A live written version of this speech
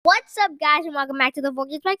What's up, guys, and welcome back to the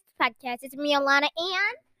Focus Podcast. It's me, Alana,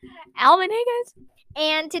 and Alvin, hey guys.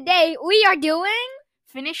 and today we are doing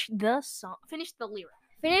Finish the song. Finish the lyric.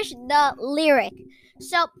 Finish the Lyric.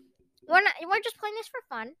 So we're just playing this for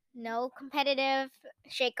fun. No competitive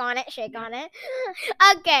shake on it.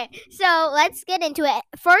 Okay, so let's get into it.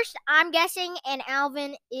 First, I'm guessing, and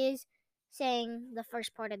Alvin is saying the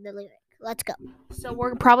first part of the lyric. Let's go. So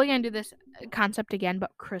we're probably gonna do this concept again,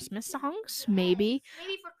 but Christmas songs, maybe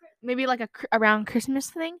like around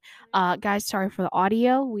Christmas thing. Guys, sorry for the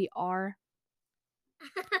audio. We are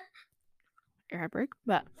air break,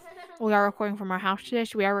 but we are recording from our house today.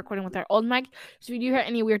 So we are recording with our old mic. So if you do hear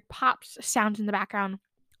any weird pops sounds in the background,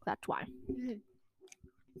 that's why.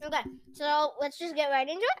 Okay, so let's just get right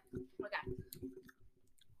into it. Okay.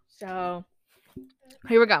 So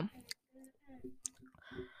here we go.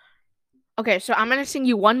 Okay, so I'm gonna sing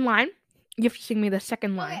you one line. You have to sing me the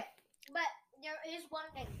second line. Okay, but there is one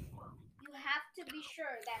thing. You have to be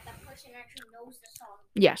sure that the person actually knows the song.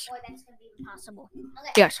 Yes. Or that's gonna be impossible.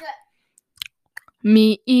 Okay. Yes. Good.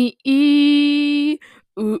 Me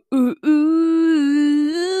ooh ooh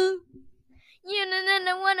ooh. You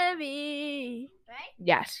know wanna be. Right?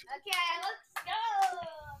 Yes. Okay, let's go.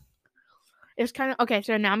 It's kind of okay.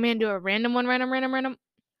 So now I'm gonna do a random one. Random.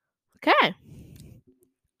 Okay.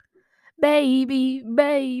 Baby.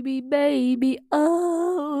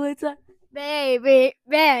 Oh, it's a baby.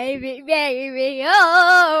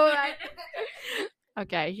 Oh.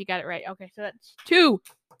 Okay, you got it right. Okay, so that's 2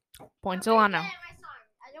 points, Alana. I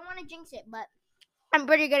don't want to jinx it, but I'm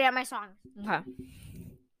pretty good at my songs. Okay.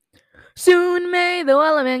 Soon may the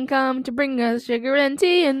wellerman come to bring us sugar and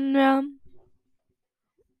tea and rum.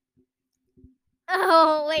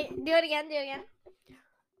 Oh wait, do it again.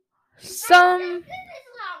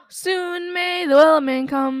 Soon may the wellerman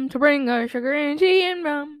come to bring us sugar and tea and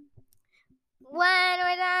rum. When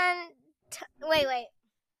we're done, wait.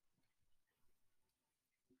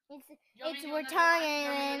 It's we're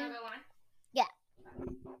tonguing. Yeah.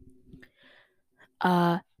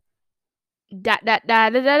 Da da da da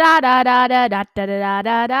da da da da da da da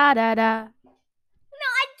da da da da. No,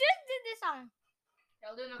 I just did this song.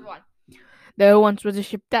 I'll do another one. There once was a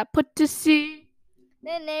ship that put to sea.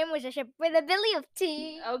 The name was a ship with a belly of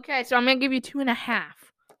tea. Okay, so I'm gonna give you 2.5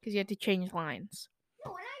 because you have to change lines.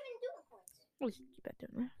 No, we're not even doing points. We'll keep that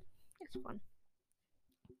doing that. It's fun.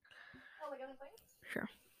 Oh, we're doing points? Sure.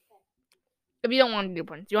 If you don't want to do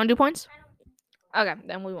points, you want to do points? Okay,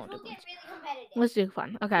 then we won't do points. Really competitive. Let's do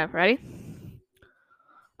fun. Okay, ready?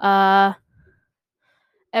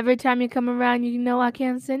 Every time you come around, you know I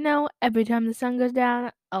can't say no. Every time the sun goes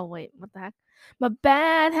down. Oh wait, what the heck? My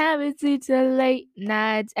bad habits lead to late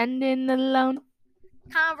nights ending alone.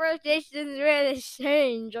 Conversations with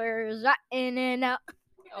strangers, in and out.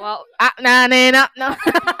 Well, no.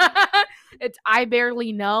 It's I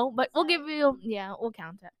barely know, but we'll give you. Yeah, we'll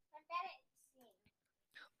count it.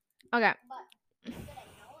 Okay.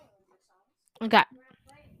 Okay.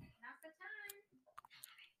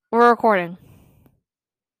 We're recording.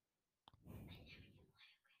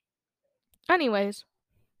 Anyways,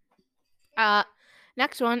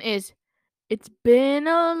 next one is it's been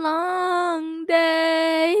a long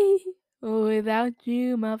day without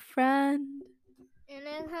you, my friend. And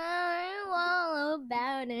it's all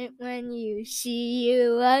about it when you see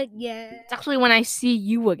you again. It's actually when I see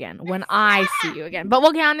you again. When I see you again. But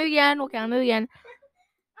we'll count it again.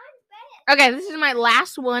 Okay, this is my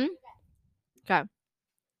last one. Okay.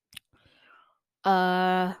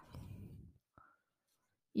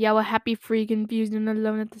 Yeah, we're happy, free, confused, and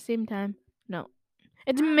alone at the same time. No.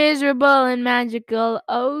 It's miserable and magical.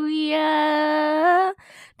 Oh, yeah.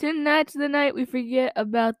 Tonight's the night we forget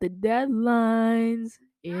about the deadlines.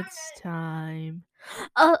 It's time.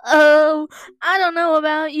 Oh, I don't know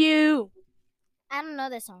about you. I don't know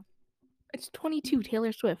this song. It's 22,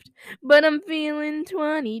 Taylor Swift. But I'm feeling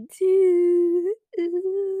 22. Okay, I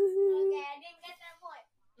didn't get that point.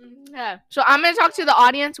 Yeah. So I'm going to talk to the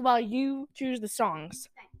audience while you choose the songs.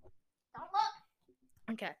 Don't look.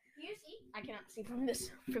 Okay. You see? I cannot see from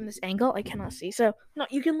this angle. I cannot see. So, no,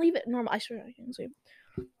 you can leave it normal. I swear I can see.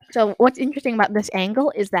 So, what's interesting about this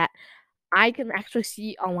angle is that I can actually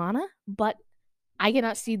see Alana, but I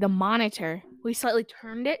cannot see the monitor. We slightly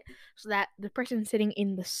turned it so that the person sitting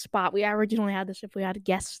in the spot. We originally had this if we had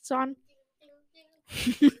guests on.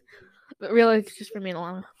 But really, it's just for me and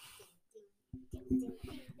Alana.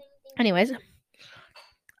 Anyways. Okay,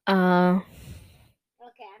 I'm gonna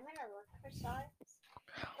look for songs.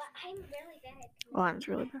 But I'm really bad at Alana's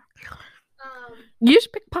really bad. You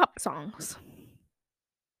just pick pop songs.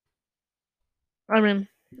 I mean,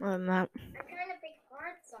 other than that. I'm trying to pick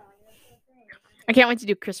hard songs. I can't wait to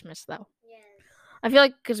do Christmas though. Yes. I feel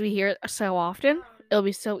like because we hear it so often, it'll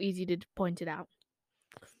be so easy to point it out.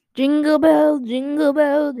 Jingle bell, jingle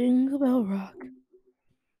bell, jingle bell rock.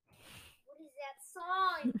 What is that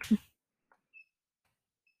song?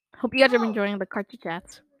 Hope you guys are enjoying the Cartoon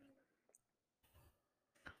Chats.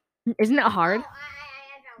 Isn't it hard? Oh,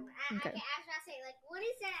 I found one. Okay. I was about to say, like, what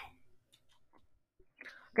is that?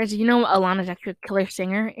 Guys, you know Alana's actually a killer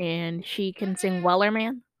singer and she can sing Weller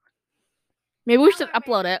Man? Maybe we should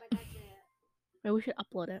upload it. Maybe we should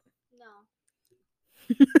upload it. No.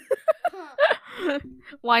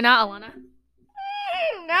 Why not, Alana?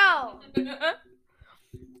 No.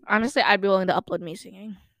 Honestly, I'd be willing to upload me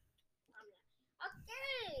singing.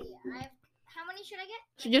 Okay. How many should I get?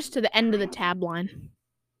 So just to the end of the tab line.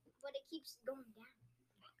 But it keeps going down.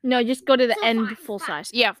 No, just go to the Full end size, full five.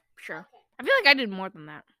 size. Yeah, sure. Okay. I feel like I did more than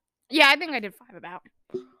that. Yeah, I think I did 5 about.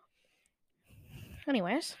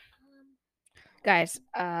 Anyways, guys,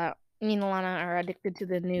 me and Alana are addicted to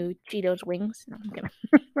the new Cheetos wings. No, I'm kidding.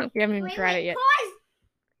 We haven't even tried it yet. Pause.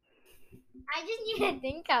 I just need to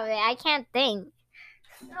think of it. I can't think.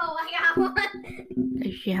 Oh, I got one.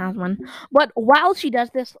 She has one. But while she does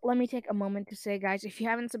this, let me take a moment to say, guys, if you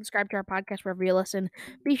haven't subscribed to our podcast wherever you listen,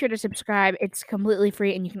 be sure to subscribe. It's completely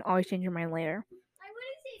free, and you can always change your mind later. I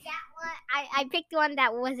wouldn't say that one. I picked one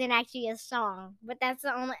that wasn't actually a song, but that's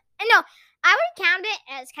the only. No, I would count it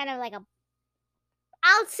as kind of like a.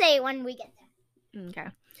 I'll say when we get there. Okay.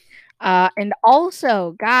 And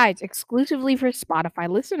also, guys, exclusively for Spotify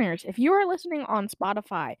listeners, if you are listening on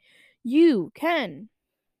Spotify, you can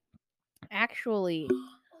actually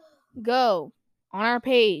go on our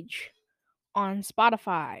page on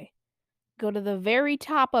Spotify, go to the very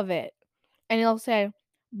top of it, and it'll say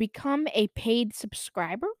become a paid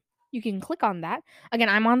subscriber. You can click on that. Again,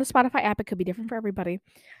 I'm on the Spotify app. It could be different for everybody.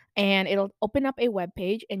 And it'll open up a web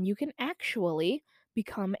page, and you can actually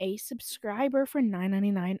become a subscriber for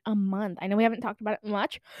 $9.99 a month. I know we haven't talked about it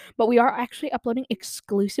much, but we are actually uploading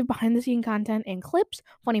exclusive behind-the-scene content and clips,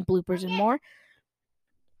 funny bloopers, and more.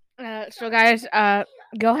 So guys,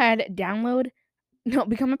 go ahead,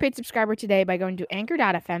 become a paid subscriber today by going to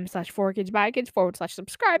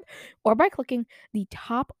anchor.fm/4kidsbykids/subscribe or by clicking the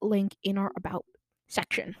top link in our About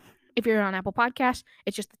section. If you're on Apple Podcasts,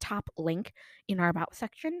 it's just the top link in our About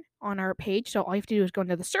section on our page. So all you have to do is go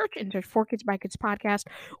into the search and search 4 Kids by Kids podcast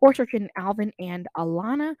or search in Alvin and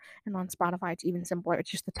Alana. And on Spotify, it's even simpler. It's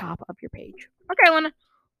just the top of your page. Okay, Alana.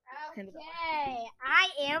 Okay, I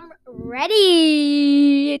am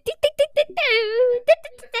ready.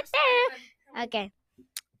 Okay.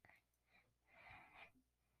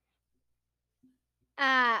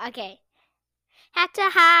 Okay. Had to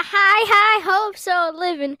high hopes so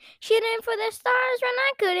living. Shooting for the stars when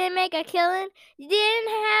I couldn't make a killing. Didn't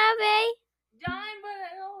have a dime, but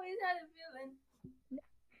I always had a feeling.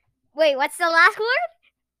 Wait, what's the last word?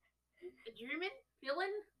 Dreaming?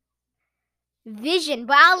 Feeling? Vision,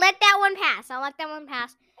 but I'll let that one pass. Okay.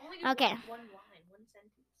 One line, one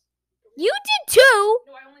sentence. You did 2.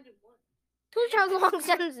 No, I only did 1. 2 long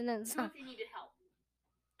sentences. What if you needed help?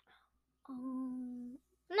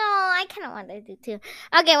 No, I kind of wanted to do 2.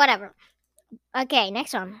 Okay, whatever. Okay,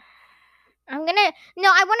 next one. I want to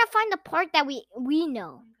find the part that we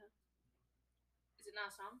know. Is it not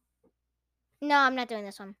a song? No, I'm not doing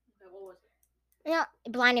this one. Okay, what was it? No,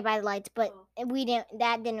 Blinded by the Lights, but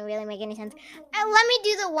that didn't really make any sense. Let me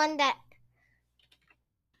do the one that.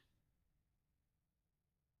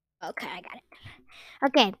 Okay, I got it.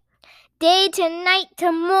 Okay. Day to night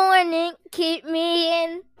to morning, keep me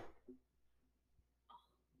in.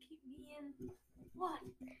 Keep me in what?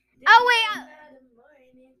 Oh, wait.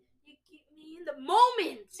 You keep me in the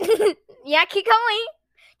moment. Yeah, keep going.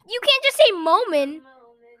 You can't just say moment. You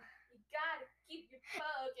gotta keep your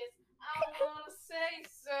focus. I wanna say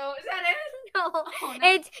so. Is that it? No. Oh, no.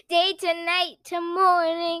 It's day to night to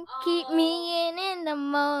morning, keep me in the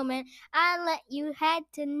moment. I let you had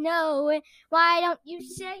to know it. Why don't you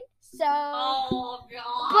say so? Oh,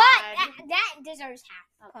 God. But that deserves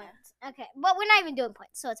half points. Okay, but we're not even doing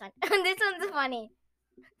points, so it's fine. This one's funny.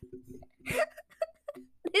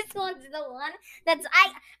 This one's the one that's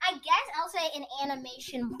I guess I'll say an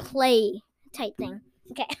animation play type thing.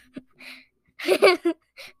 Okay.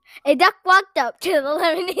 A duck walked up to the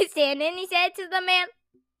lemonade stand and he said to the man,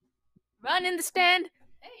 Run in the stand.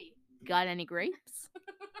 Hey, got any grapes?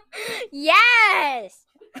 yes.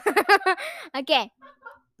 Okay.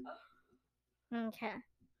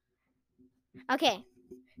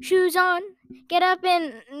 Shoes on, get up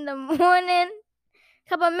in the morning,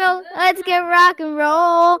 cup of milk, let's get rock and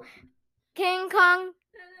roll. King Kong.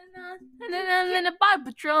 And a bar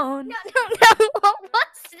patron. No.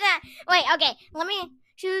 What's Wait, okay. Let me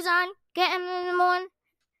shoes on. Get in the morning.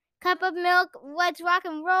 Cup of milk. Let's rock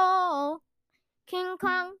and roll. King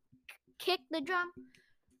Kong, kick the drum.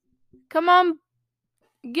 Come on,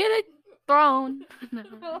 get it thrown.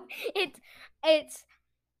 It's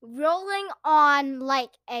rolling on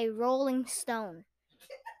like a rolling stone.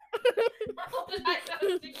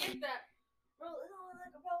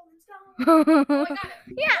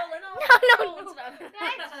 Yeah. No.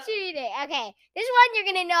 That's cheating. Okay. This one you're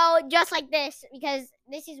gonna know just like this because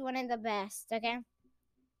this is one of the best, okay?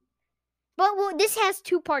 But this has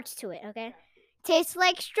two parts to it, okay? Tastes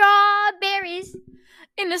like strawberries.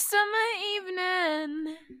 In a summer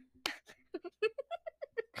evening.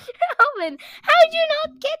 Alvin, how'd you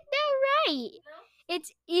not get that right? No.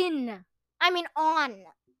 It's in. I mean on.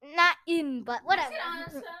 Not in, but whatever.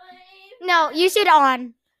 No, you said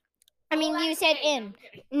on. I mean, you said in.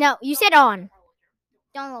 No, you said on.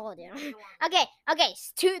 Don't roll it down. Okay.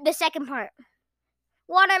 To the second part.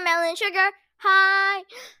 Watermelon sugar high.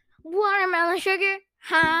 Watermelon sugar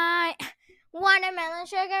high. Watermelon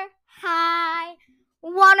sugar high.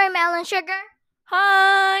 Watermelon sugar.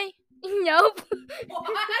 Hi. Nope.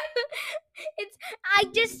 I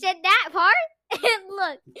just said that part. And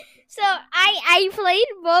look. So I played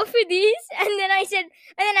both of these and then I said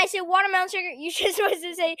watermelon sugar. You're just supposed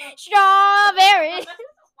to say strawberries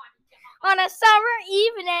on a summer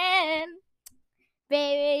evening.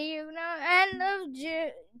 Baby, you know I love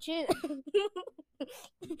you.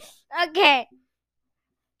 Okay,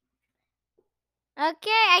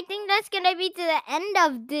 I think that's gonna be to the end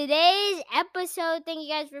of today's episode. Thank you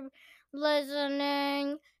guys for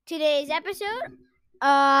listening. Today's episode.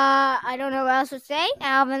 I don't know what else to say.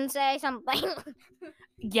 Alvin, say something.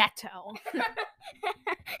 Ghetto.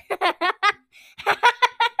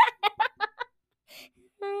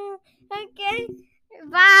 Okay.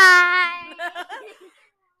 Bye.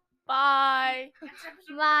 Bye.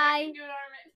 Bye.